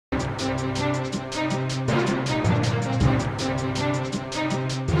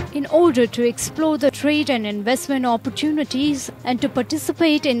In order to explore the trade and investment opportunities and to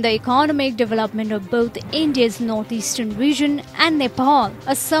participate in the economic development of both India's northeastern region and Nepal,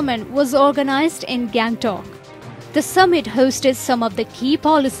 a summit was organized in Gangtok. The summit hosted some of the key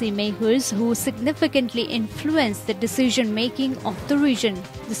policymakers who significantly influenced the decision-making of the region.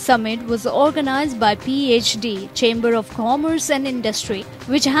 The summit was organized by PhD, Chamber of Commerce and Industry,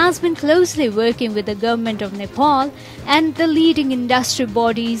 which has been closely working with the government of Nepal and the leading industry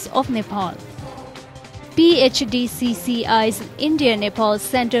bodies of Nepal. PHDCCI's India-Nepal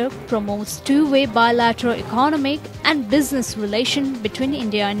Center promotes two-way bilateral economic and business relations between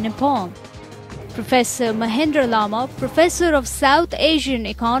India and Nepal. Professor Mahendra Lama, Professor of South Asian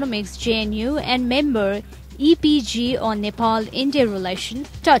Economics JNU and member EPG on Nepal-India relation,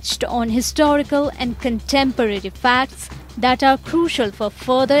 touched on historical and contemporary facts that are crucial for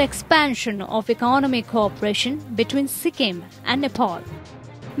further expansion of economic cooperation between Sikkim and Nepal.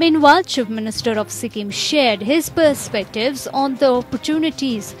 Meanwhile, Chief Minister of Sikkim shared his perspectives on the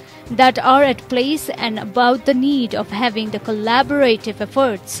opportunities that are at place and about the need of having the collaborative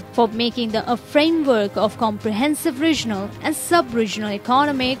efforts for making a framework of comprehensive regional and sub-regional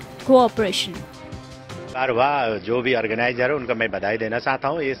economic cooperation. जो भी organiser है उनका मैं बधाई देना चाहता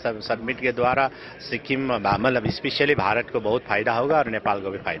हूँ। ये सब समिट के द्वारा सिक्किम मतलब स्पेशली भारत को बहुत फायदा होगा और नेपाल को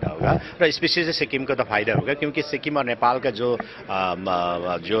भी फायदा होगा और स्पेशली सिक्किम को तो फायदा होगा क्योंकि सिक्किम और नेपाल का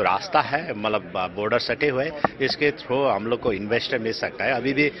जो रास्ता है मतलब बॉर्डर सटे हुए इसके थ्रू हम लोग को इन्वेस्टर मिल सकता है।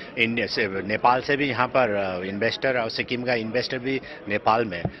 अभी भी नेपाल से भी यहाँ पर इन्वेस्टर और सिक्किम का इन्वेस्टर भी नेपाल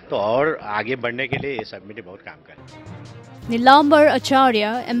में तो और आगे बढ़ने के लिए ये समिट बहुत काम करें। Nilambar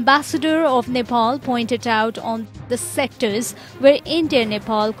Acharya, ambassador of Nepal, pointed out on the sectors where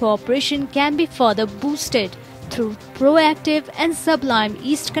India-Nepal cooperation can be further boosted through proactive and sublime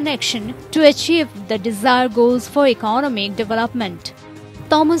East connection to achieve the desired goals for economic development.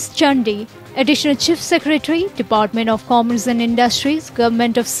 Thomas Chandi, Additional Chief Secretary, Department of Commerce and Industries,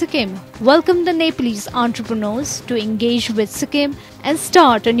 Government of Sikkim, welcomed the Nepalese entrepreneurs to engage with Sikkim and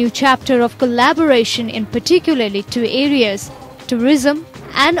start a new chapter of collaboration in particularly two areas, tourism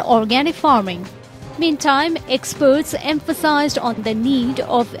and organic farming. Meantime, experts emphasized on the need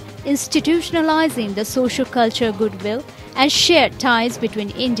of institutionalizing the socio-cultural goodwill and shared ties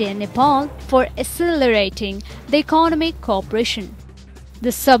between India and Nepal for accelerating the economic cooperation.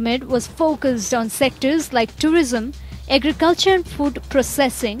 The summit was focused on sectors like tourism, agriculture and food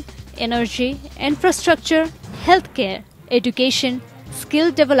processing, energy, infrastructure, healthcare, education,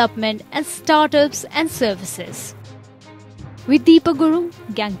 skill development and startups and services. With Deepa Guru,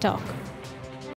 Gangtok.